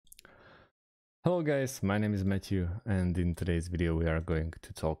Hello guys, my name is Matthew, and in today's video we are going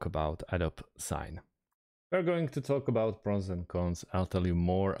to talk about Adobe Sign. We're going to talk about pros and cons. I'll tell you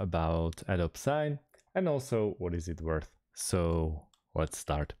more about Adobe Sign and also what is it worth. So let's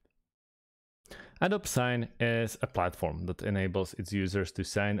start. Adobe Sign is a platform that enables its users to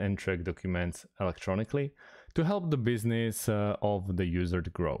sign and track documents electronically to help the business of the user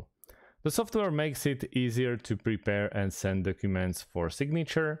to grow. The software makes it easier to prepare and send documents for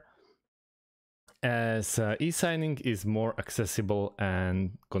signature, as e-signing is more accessible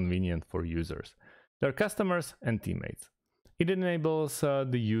and convenient for users, their customers and teammates. It enables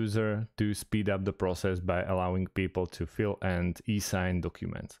the user to speed up the process by allowing people to fill and e-sign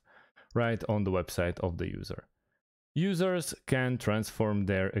documents right on the website of the user. Users can transform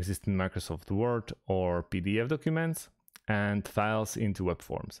their existing Microsoft Word or PDF documents and files into web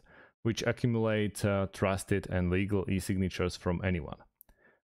forms, which accumulate trusted and legal e-signatures from anyone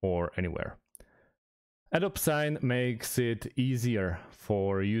or anywhere. Adobe Sign makes it easier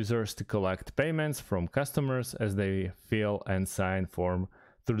for users to collect payments from customers as they fill and sign form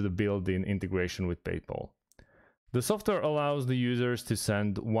through the built-in integration with PayPal. The software allows the users to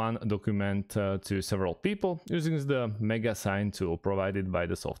send one document to several people using the Mega Sign tool provided by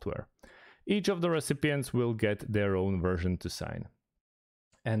the software. Each of the recipients will get their own version to sign,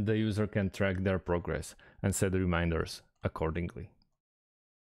 and the user can track their progress and set reminders accordingly.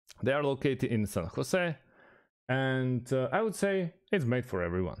 They are located in San Jose, and I would say it's made for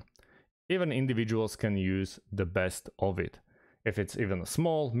everyone. Even individuals can use the best of it. If it's even a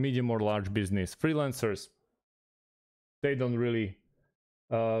small, medium or large business, freelancers, they don't really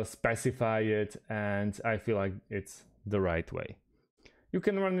specify it, and I feel like it's the right way. You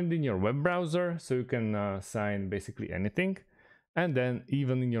can run it in your web browser, so you can sign basically anything, and then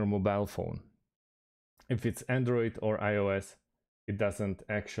even in your mobile phone. If it's Android or iOS, it doesn't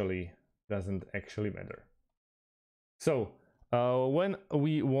actually matter. So when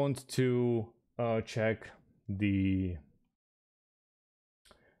we want to check the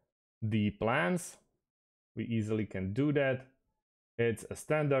plans, we easily can do that. It's a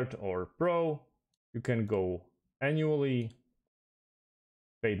standard or pro. You can go annually,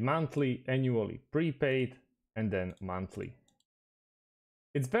 paid monthly, annually prepaid, and then monthly.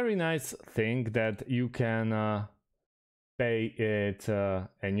 It's very nice thing that you can pay it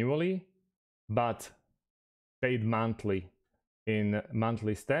annually, but paid monthly in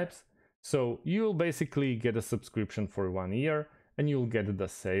monthly steps. So you'll basically get a subscription for 1 year and you'll get the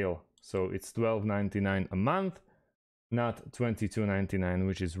sale. So it's $12.99 a month, not $22.99,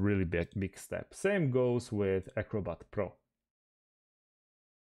 which is really big step. Same goes with Acrobat Pro.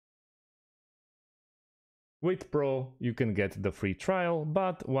 With Pro, you can get the free trial,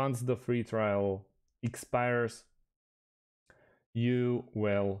 but once the free trial expires, you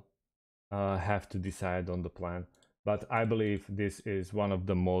will have to decide on the plan. But I believe this is one of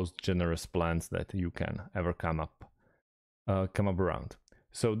the most generous plans that you can ever come up around.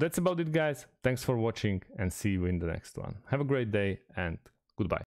 So that's about it, guys. Thanks for watching and see you in the next one. Have a great day and goodbye.